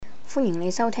歡迎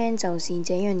你收聽就是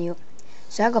這樣了。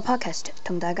上一個 podcast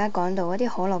同大家講到一啲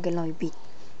可樂嘅類別，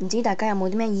唔知大家有冇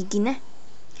啲咩意見呢？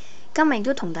今日亦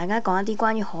都同大家講一啲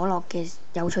關於可樂嘅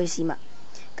有趣事物，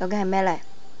究竟係咩呢？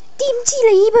點知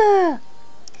你噃？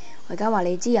我而家話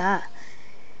你知啊！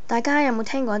大家有冇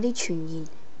聽過一啲傳言，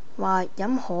話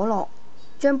飲可樂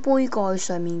將杯蓋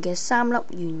上面嘅3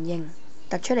粒圓形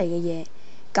突出嚟嘅嘢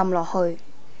撳落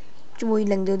去，會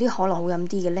令到啲可樂好飲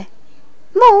啲嘅呢？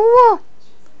冇喎！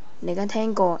你而家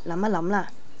聽過，諗一諗啦。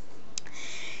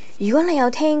如果你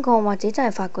有聽過或者真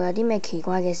係發覺有啲咩奇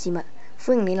怪嘅事物，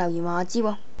歡迎你留言話我知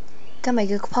喎。今日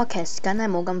嘅 podcast 梗係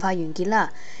冇咁快完結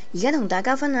啦。而家同大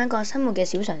家分享一個生活嘅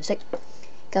小常識，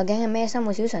究竟係咩生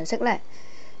活小常識呢？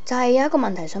就係有一個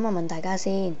問題想問問大家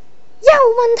先。有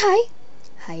問題？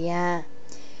係啊。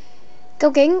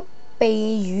究竟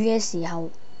避雨嘅時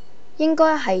候應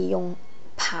該係用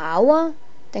跑啊，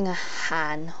定係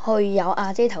行去有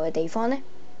瓦遮頭嘅地方呢？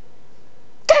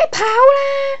梗係跑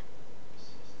啦！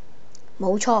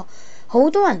冇錯，好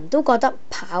多人都覺得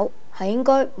跑係應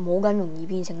該冇咁容易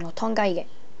變成落湯雞嘅。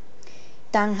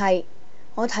但係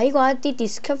我睇過一啲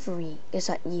Discovery 嘅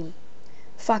實驗，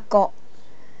發覺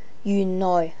原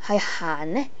來係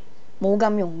行呢冇咁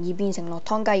容易變成落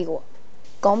湯雞嘅喎。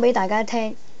講俾大家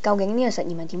聽，究竟呢個實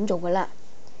驗係點做嘅啦？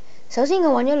首先，佢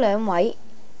揾咗2位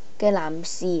嘅男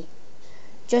士，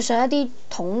着上一啲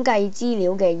統計資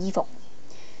料嘅衣服，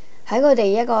喺佢哋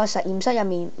一個實驗室入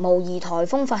面模擬颱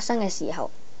風發生嘅時候，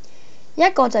一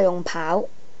個就用跑，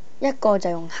一個就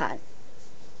用行。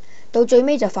到最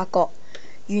尾就發覺，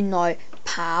原來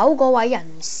跑嗰位人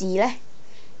士呢，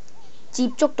接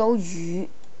觸到雨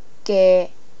嘅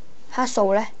克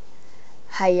數呢，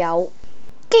係有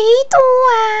幾多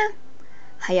啊？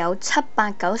係有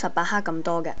798克咁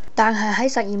多嘅。但係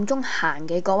喺實驗中行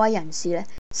嘅嗰位人士呢，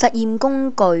實驗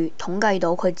工具統計到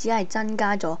佢只係增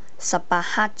加咗18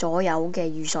克左右嘅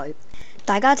雨水。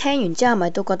大家聽完之後係咪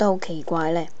都覺得好奇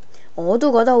怪呢？我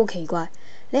都覺得好奇怪。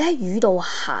你喺雨度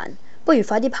行，不如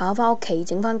快啲跑返屋企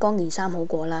整返乾件衫好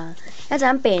過啦。一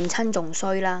陣病親仲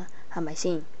衰啦，係咪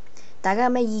先？大家有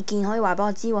咩意見可以話俾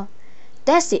我知喎。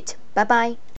That's it，拜拜。